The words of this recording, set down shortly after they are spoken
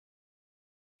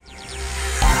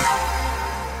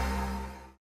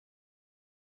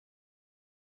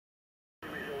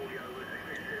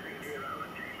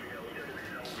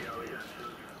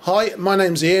Hi, my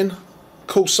name's Ian,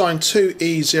 call sign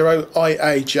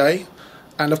 2E0IAJ,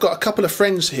 and I've got a couple of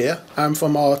friends here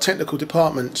from our technical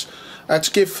department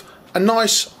to give a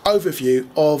nice overview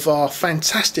of our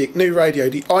fantastic new radio,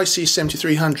 the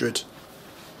IC-7300.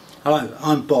 Hello,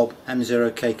 I'm Bob,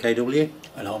 M0KKW.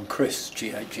 And I'm Chris,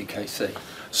 G8GKC.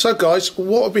 So guys,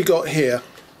 what have we got here?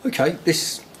 Okay,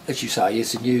 this, as you say,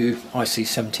 is a new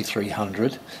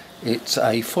IC-7300. It's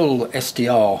a full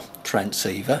SDR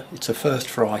transceiver. It's a first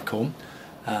for Icom.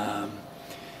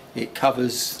 It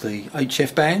covers the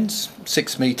HF bands,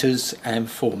 6 metres and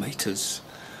 4 metres.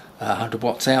 100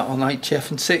 watts out on HF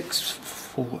and 6,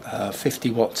 50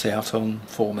 watts out on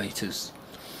 4 metres.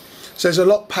 So there's a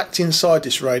lot packed inside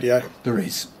this radio. There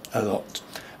is a lot,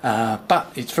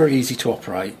 but it's very easy to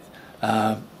operate.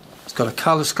 It's got a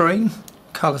colour screen,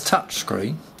 colour touch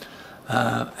screen,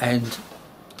 and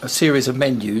a series of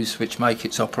menus which make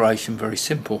its operation very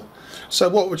simple. So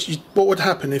what would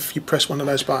happen if you press one of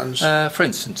those buttons? For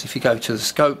instance, if you go to the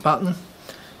scope button,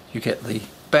 you get the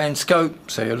band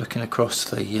scope, so you're looking across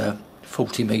the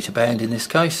 40 metre band in this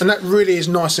case. And that really is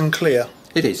nice and clear.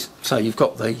 It is. So you've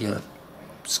got the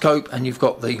scope and you've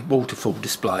got the waterfall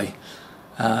display.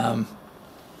 Other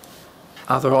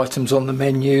items on the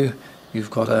menu,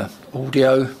 you've got a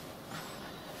audio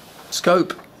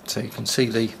scope, so you can see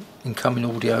the incoming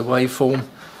audio waveform,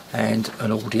 and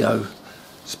an audio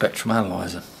spectrum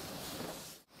analyzer.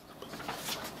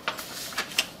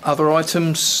 Other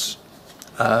items,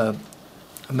 a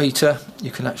meter,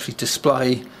 you can actually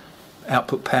display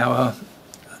output power,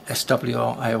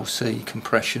 SWR, ALC,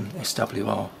 compression,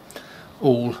 SWR,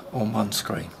 all on one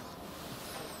screen.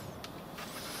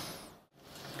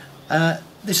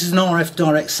 This is an RF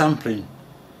direct sampling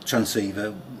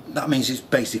transceiver. That means it's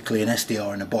basically an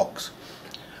SDR in a box.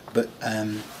 But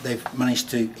they've managed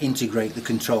to integrate the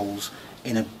controls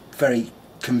in a very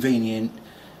convenient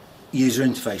user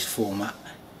interface format,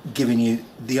 giving you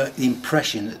the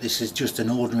impression that this is just an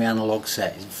ordinary analog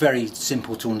set. It's very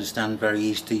simple to understand, very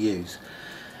easy to use.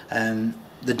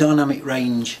 The dynamic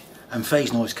range and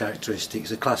phase noise characteristics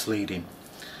are class leading.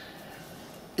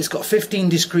 It's got 15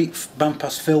 discrete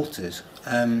bandpass filters.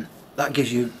 That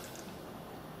gives you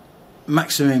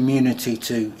maximum immunity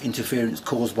to interference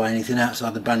caused by anything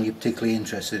outside the band you're particularly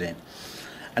interested in.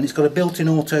 And it's got a built-in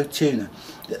auto tuner.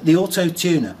 The auto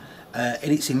tuner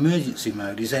in its emergency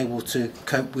mode is able to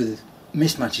cope with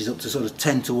mismatches up to sort of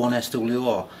 10 to 1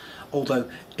 SWR, although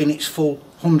in its full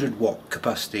 100 watt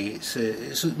capacity it's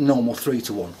a normal 3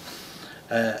 to 1.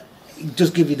 It does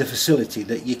give you the facility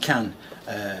that you can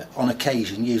on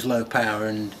occasion use low power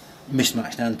and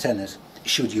mismatched antennas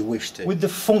should you wish to. With the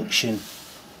function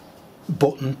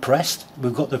button pressed,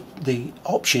 we've got the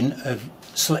option of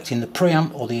selecting the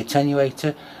preamp or the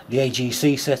attenuator, the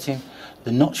AGC setting,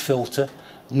 the notch filter,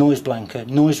 noise blanker,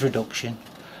 noise reduction,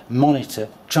 monitor,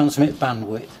 transmit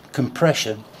bandwidth,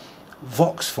 compression,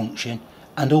 Vox function,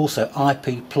 and also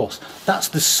IP+. That's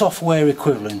the software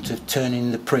equivalent of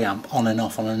turning the preamp on and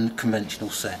off on a conventional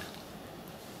set.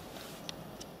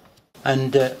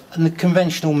 And the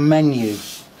conventional menu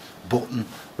button,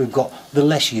 we've got the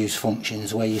less used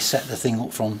functions where you set the thing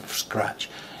up from scratch.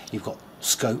 You've got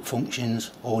scope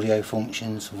functions, audio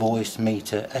functions, voice,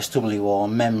 meter, SWR,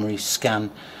 memory,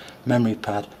 scan, memory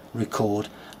pad, record,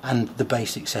 and the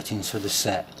basic settings for the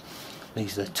set.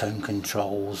 These are the tone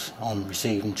controls on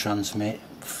receive and transmit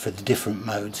for the different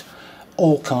modes.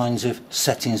 All kinds of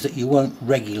settings that you won't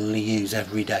regularly use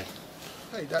every day.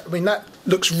 Hey, I mean, that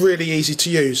looks really easy to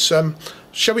use.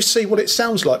 Shall we see what it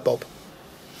sounds like, Bob?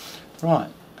 Right.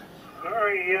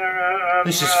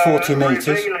 This is 40 metres.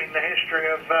 Revealing the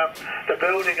history of the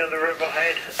building of the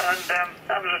Riverhead, and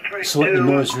that was a treat select the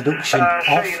noise reduction off.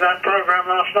 See that programme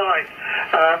last night,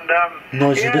 and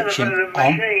noise reduction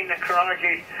on.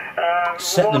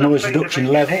 Set the noise reduction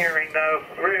level. Though,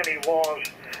 really was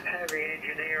heavy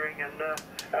engineering and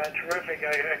terrific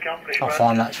accomplishment. I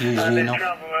find that's usually enough.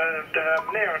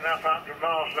 Near enough 100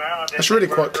 miles an hour. That's really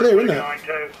quite clear, isn't it?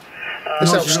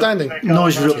 It's outstanding.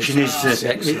 Noise reduction is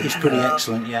pretty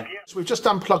excellent, yeah. So we've just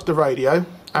unplugged the radio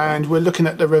and we're looking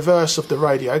at the reverse of the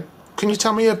radio. Can you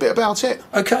tell me a bit about it?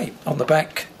 Okay, on the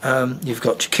back you've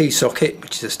got your key socket,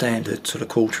 which is a standard sort of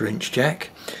 1/4 inch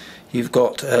jack. You've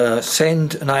got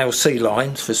send and ALC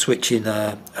lines for switching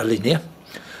a linear.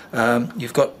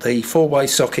 You've got the 4-way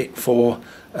socket for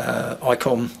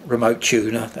Icom remote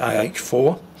tuner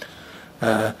AH4.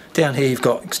 Down here you've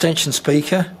got extension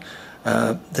speaker,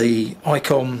 the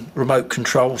Icom remote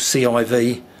control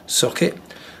CIV socket,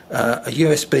 a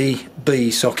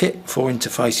USB-B socket for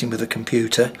interfacing with a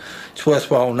computer. It's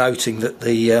worthwhile noting that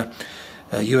the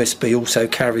USB also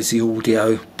carries the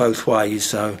audio both ways,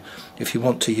 so If you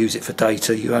want to use it for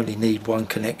data, you only need one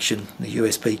connection, the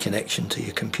USB connection to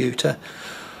your computer.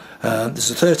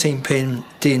 There's a 13-pin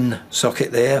DIN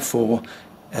socket there for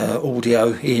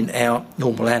audio in, out,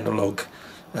 normal analog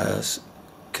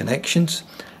connections.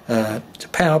 It's a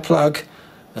power plug,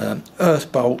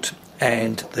 earth bolt,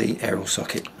 and the aerial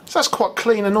socket. So that's quite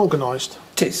clean and organised.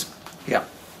 It is, yeah.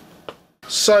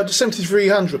 So the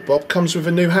 7300, Bob, comes with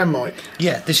a new hand mic.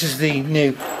 Yeah, this is the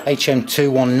new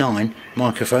HM219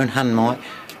 microphone, hand mic.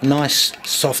 Nice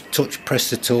soft touch press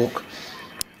to talk,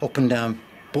 up and down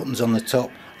buttons on the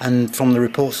top, and from the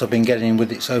reports I've been getting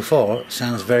with it so far, it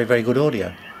sounds very, very good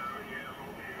audio.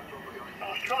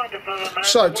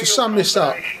 So to sum this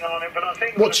up,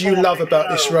 what do you love about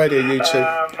this radio, you two?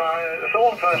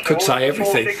 I could say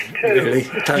everything, really.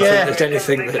 I don't think there's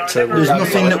anything that... There's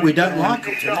nothing that we don't like.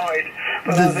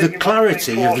 The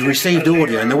clarity of the received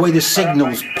audio and the way the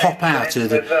signals pop out of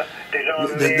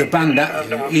the band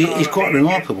is quite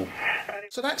remarkable.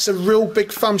 So that's a real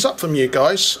big thumbs up from you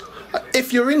guys.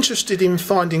 If you're interested in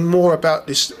finding more about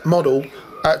this model,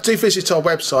 do visit our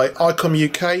website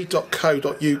icomuk.co.uk.